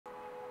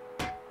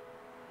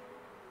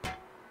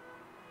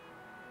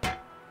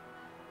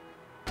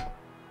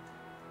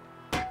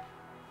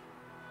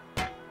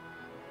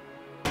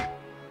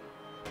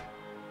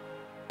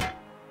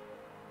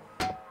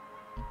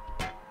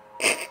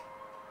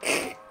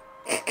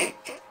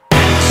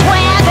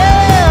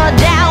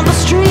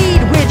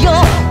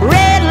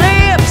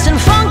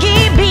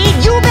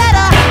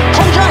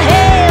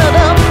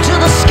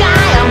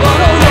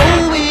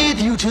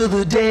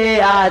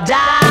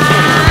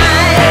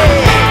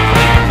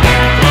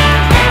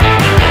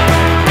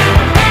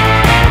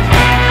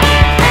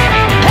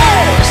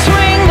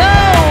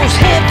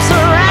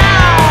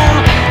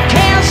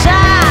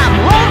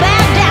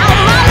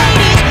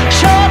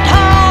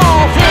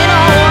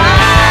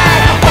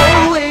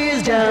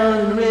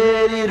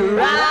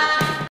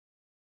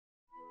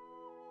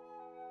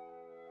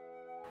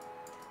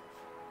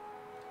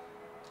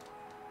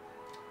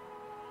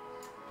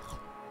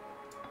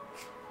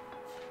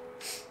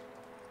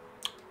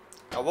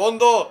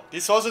Rondo,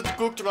 this wasn't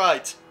cooked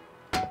right.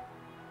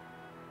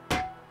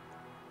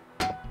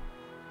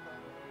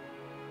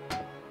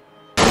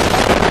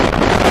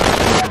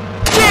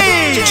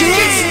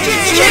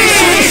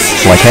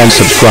 Like and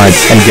subscribe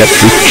and get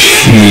the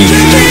cheese.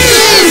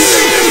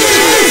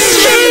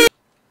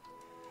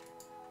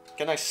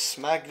 Can I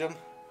smack them?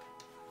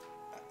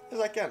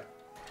 Yes, I can.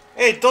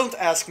 Hey, don't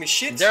ask me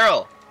shit.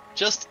 Daryl,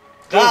 just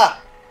cook.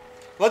 Ah!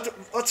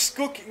 What's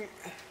cooking?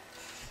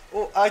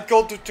 Oh, I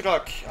go to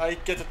truck. I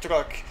get a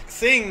truck.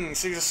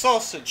 Things, there's a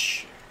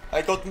sausage.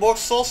 I got more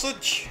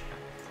sausage.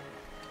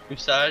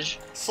 Sausage.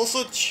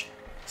 Sausage.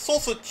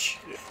 Sausage.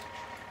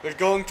 We're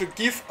going to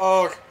give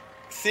our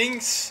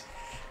things.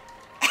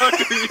 What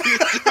are you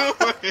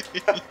doing?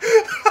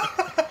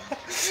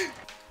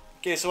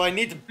 Okay, so I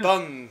need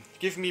bun.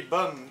 Give me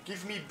bun.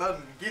 Give me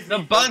bun. Give me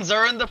The buns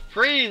are in the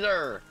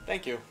freezer.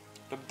 Thank you.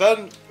 The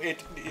bun.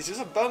 Wait, is this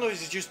a bun or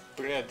is it just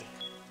bread?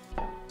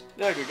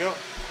 There we go.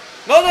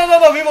 No, no, no,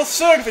 no. We will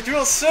serve it. We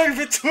will serve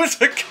it to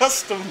the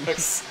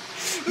customers.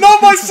 No,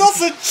 my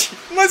sausage.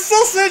 My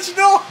sausage.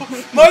 No.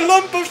 My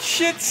lump of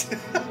shit.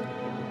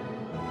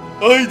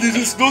 Hey, this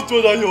is not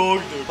what I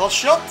ordered. Well,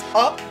 shut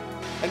up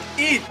and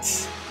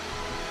eat.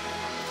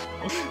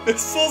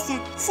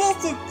 Sausage.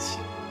 Sausage.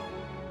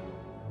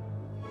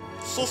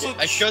 Sausage.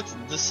 Okay, I cut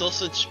the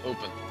sausage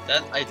open.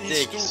 Then I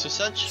take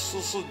sausage.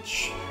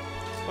 Sausage.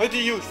 What do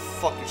you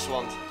fuckers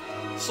want?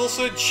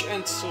 Sausage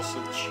and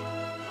sausage.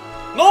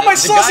 No, my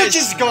sausage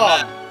is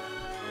gone!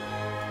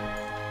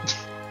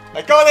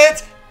 I got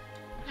it!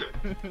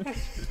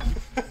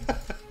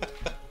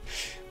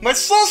 My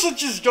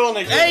sausage is gone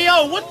again! Hey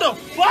yo, what the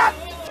fuck?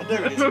 Oh,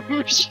 there it is.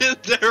 Oh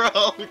shit, they're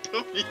all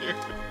come here.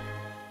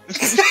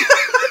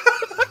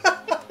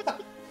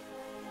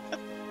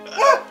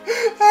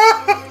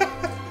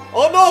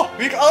 Oh no,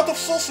 we're out of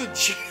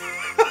sausage!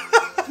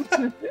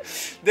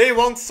 They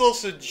want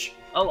sausage.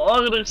 I'll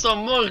order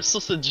some more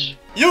sausage.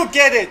 You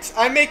get it!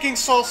 I'm making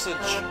sausage!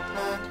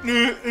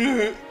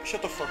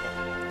 Shut the fuck up.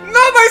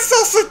 No, my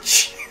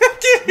sausage!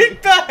 Give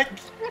it back!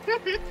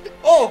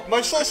 Oh, my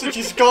sausage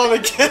is gone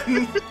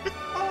again!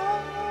 I'm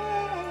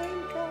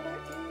gonna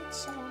eat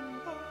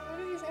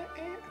somebody's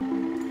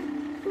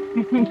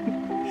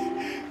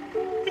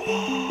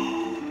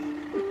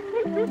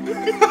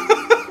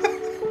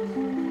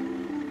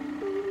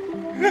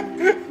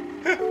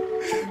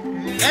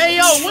Hey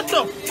yo, what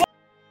the fuck?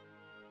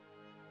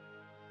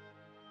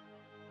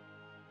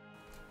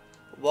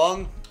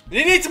 One.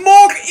 We need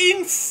more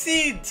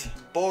inside!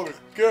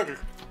 Burger.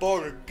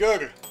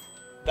 Burger.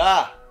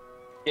 Da.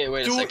 Okay,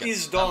 wait a 2 second.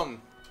 is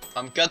done.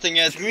 I'm cutting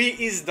it. 3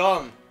 is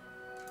done.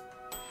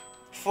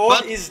 4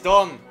 But- is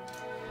done.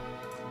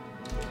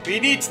 We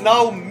need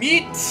now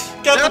meat.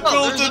 Daryl,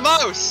 Catapulted. there's a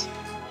mouse.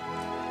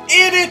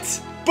 Eat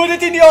it! Put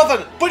it in the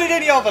oven! Put it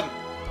in the oven!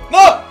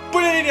 No!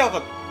 Put it in the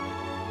oven!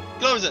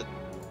 Close it.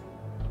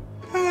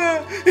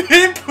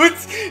 He put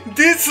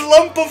this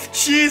lump of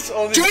cheese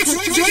on it.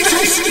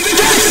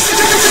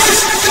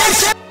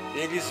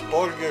 Here is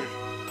burger.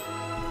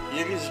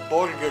 Here is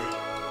burger.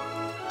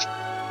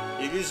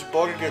 Here is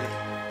burger.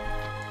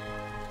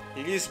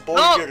 Here is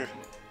burger.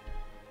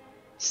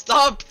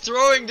 Stop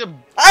throwing the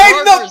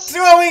I'm not burgers.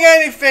 throwing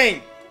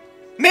anything!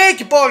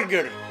 Make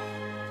burger!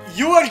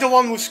 You are the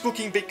one who's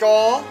cooking,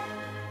 because...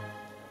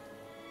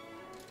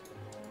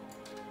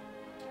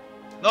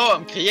 No,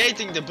 I'm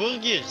creating the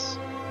burgers.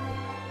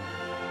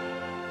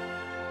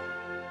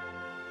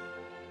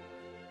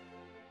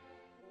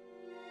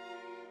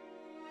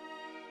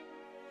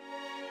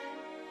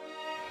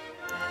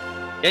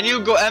 Can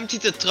you go empty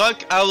the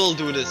truck? I will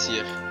do this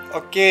here.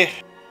 Okay.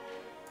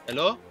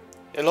 Hello?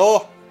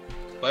 Hello?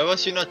 Why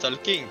was you not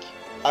talking?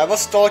 I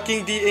was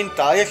talking the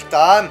entire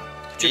time.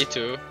 Me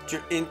too.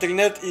 Your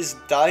internet is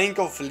dying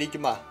of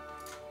ligma.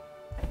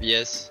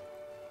 Yes.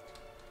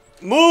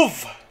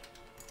 Move!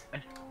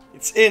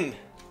 It's in.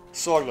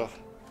 Sort of.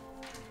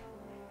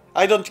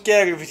 I don't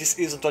care if this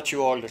isn't what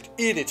you ordered.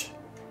 Eat it.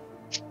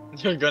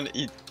 You're gonna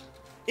eat.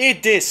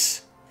 Eat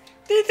this.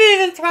 This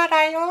isn't what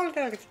I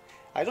ordered.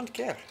 I don't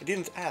care. I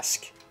didn't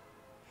ask.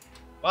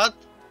 What?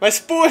 My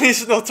spoon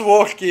is not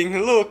working.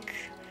 Look.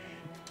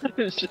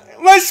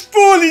 My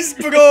spoon is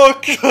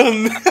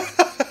broken.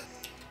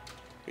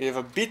 We have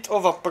a bit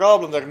of a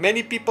problem. There are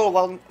many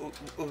people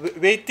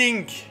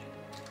waiting.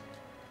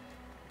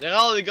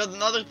 Daryl, we got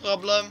another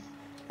problem.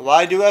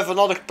 Why do you have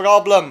another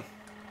problem?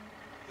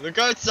 Look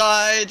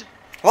outside.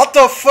 What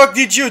the fuck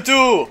did you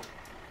do?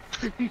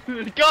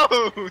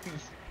 Go!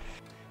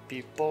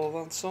 People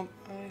want some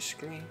ice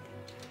cream.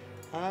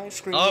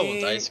 Ice cream, I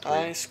want ice cream.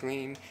 ice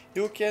cream.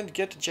 You can't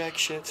get jack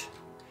shit.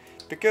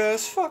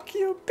 Because fuck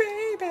you,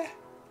 baby.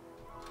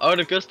 Are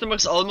the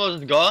customers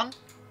almost gone?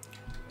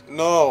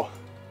 No.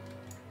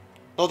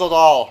 Not at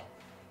all.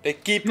 They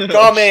keep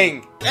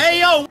coming. Hey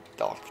yo!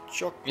 Dark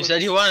chocolate. You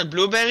said you wanted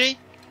blueberry?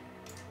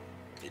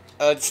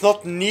 It's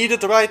not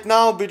needed right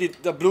now, but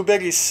the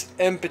blueberry is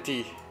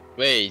empty.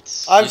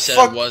 Wait, I'm you said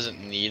fuck- it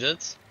wasn't needed?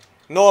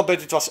 No,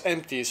 but it was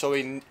empty, so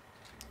in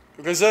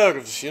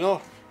reserves, you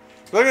know.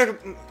 Where?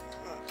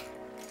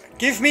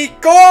 Give me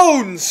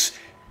cones!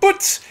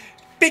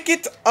 Pick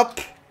it up.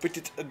 Put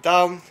it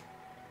down.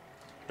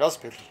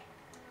 Raspberry.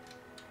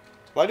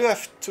 Why do you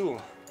have 2?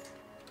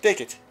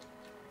 Take it.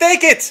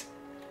 Take it!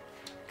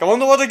 I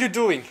wonder what are you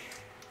doing?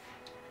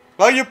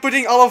 Why are you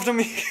putting all of them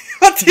in?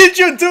 What did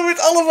you do with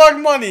all of our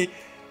money?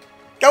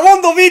 I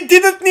wonder, we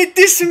didn't need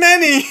this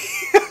many.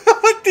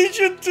 What did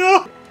you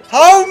do?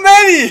 How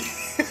many?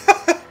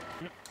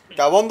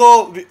 I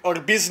wonder our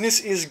business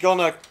is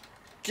gonna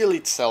kill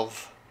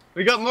itself.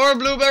 We got more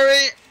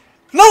blueberry!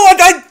 No,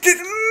 what I did.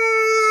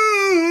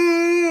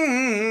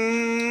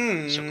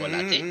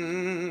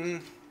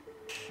 Chocolate.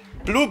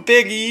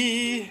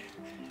 Blueberry.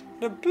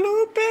 The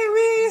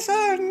blueberries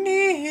are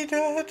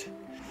needed.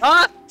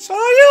 Ah! So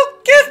you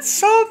get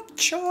some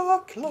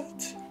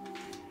chocolate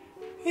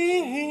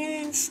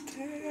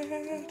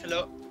instead.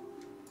 Hello.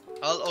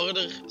 I'll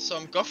order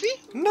some coffee.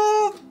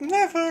 No,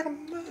 never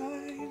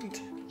mind.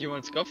 You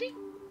want coffee?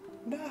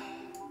 Nah.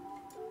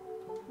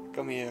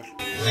 Come here.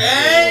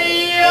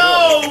 Hey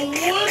yo,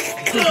 what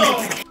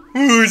the?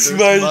 Who's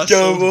my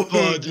cowboy?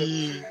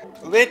 body.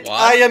 Wait,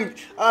 What?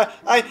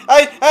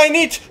 I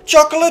need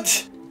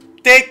chocolate.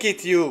 Take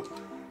it, you.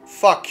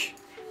 Fuck.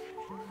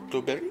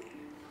 Blueberry?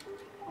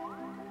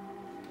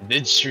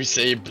 Did you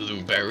say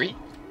blueberry?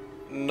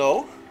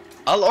 No.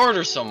 I'll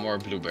order some more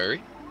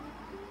blueberry.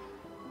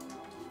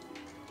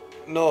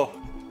 No.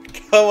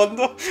 Come on,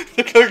 no.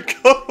 Look at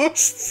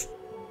ghosts.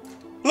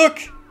 Look.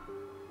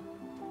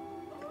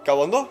 Come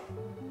on, no.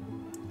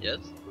 Yes?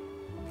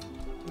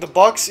 The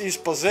box is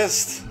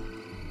possessed.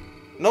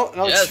 No,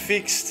 now Yes. it's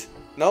fixed.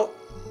 No.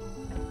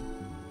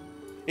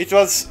 It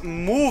was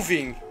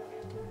moving.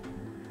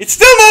 It's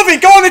still moving!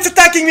 Go on, it's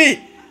attacking me!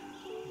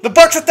 The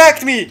box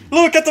attacked me!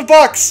 Look at the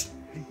box!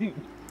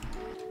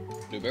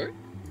 Blueberry?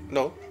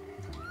 No.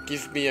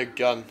 Give me a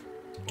gun.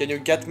 Can you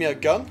get me a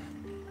gun?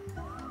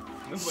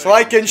 So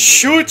I can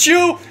shoot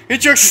you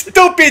with your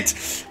stupid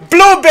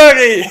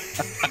blueberry!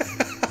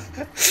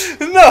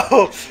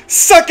 No!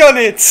 Suck on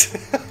it!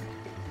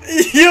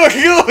 You're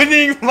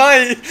ruining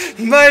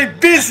my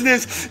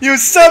business, you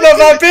son of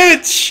a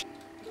bitch!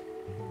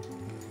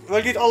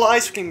 Where did all the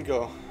ice cream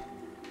go?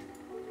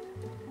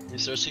 You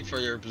searching for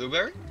your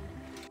blueberry?